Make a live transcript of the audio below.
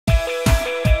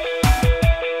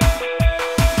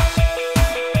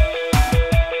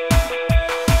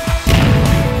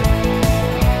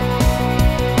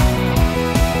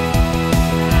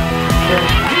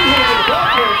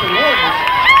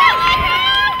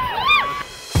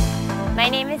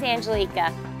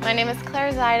Angelica. My name is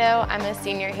Claire Zido. I'm a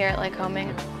senior here at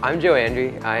Lycoming. I'm Joe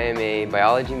Andry. I am a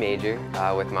biology major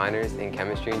with minors in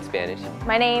chemistry and Spanish.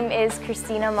 My name is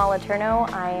Christina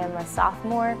Moliterno. I am a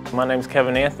sophomore. My name is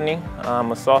Kevin Anthony.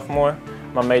 I'm a sophomore.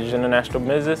 My major is international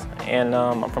business, and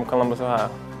I'm from Columbus,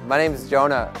 Ohio. My name is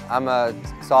Jonah. I'm a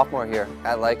sophomore here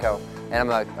at Lyco,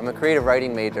 and I'm a creative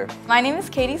writing major. My name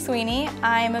is Katie Sweeney.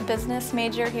 I'm a business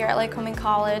major here at Lycoming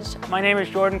College. My name is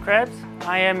Jordan Krebs.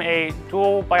 I am a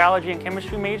dual biology and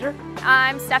chemistry major.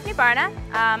 I'm Stephanie Barna.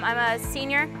 I'm a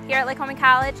senior here at Lycoming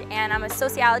College, and I'm a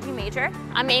sociology major.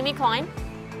 I'm Amy Klein.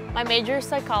 My major is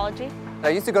psychology. I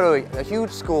used to go to a huge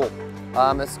school,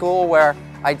 a school where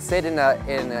I'd sit in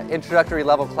an introductory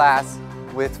level class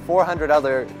with 400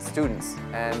 other students,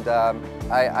 and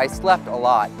I slept a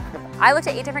lot. I looked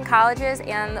at 8 different colleges,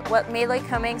 and what made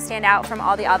Lycoming stand out from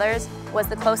all the others was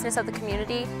the closeness of the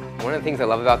community. One of the things I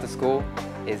love about the school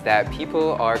is that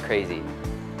people are crazy.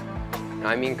 And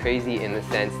I mean crazy in the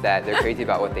sense that they're crazy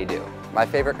about what they do. My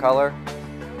favorite color?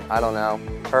 I don't know.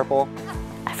 Purple?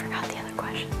 I forgot the other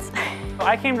questions.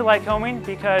 I came to Lycoming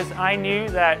because I knew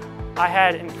that I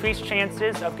had increased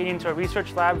chances of getting into a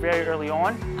research lab very early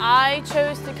on. I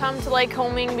chose to come to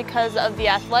Lycoming because of the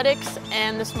athletics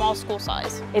and the small school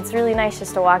size. It's really nice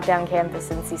just to walk down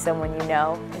campus and see someone you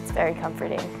know. It's very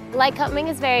comforting. Lycoming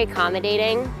is very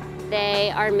accommodating.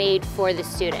 They are made for the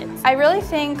students. I really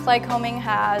think Lycoming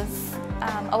has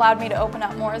allowed me to open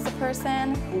up more as a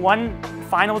person. One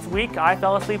finals week, I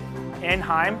fell asleep in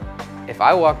Heim. If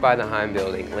I walk by the Heim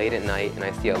building late at night and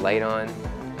I see a light on,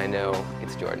 I know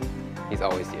it's Jordan. He's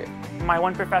always here. My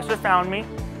one professor found me,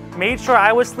 made sure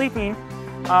I was sleeping,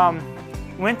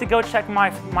 went to go check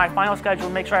my final schedule,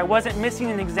 make sure I wasn't missing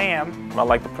an exam. I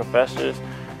like the professors.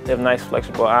 They have nice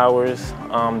flexible hours.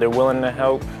 They're willing to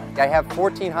help. I have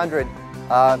 1,400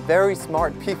 very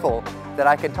smart people that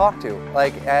I can talk to,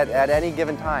 like at any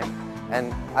given time.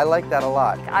 And I like that a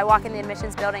lot. I walk in the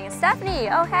admissions building and Stephanie,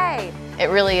 oh hey. It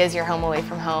really is your home away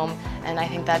from home, and I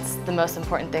think that's the most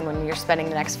important thing when you're spending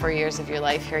the next 4 years of your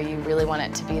life here. You really want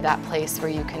it to be that place where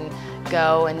you can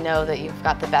go and know that you've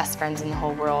got the best friends in the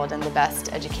whole world and the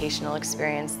best educational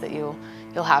experience that you'll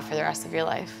have for the rest of your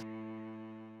life.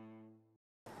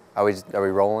 Are we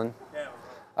rolling? Yeah.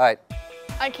 All right.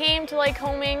 I came to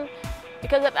Lycoming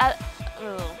because of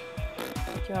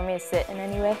Do you want me to sit in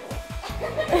any way?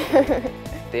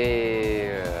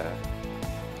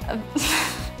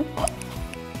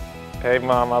 Hey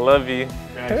Mom, I love you.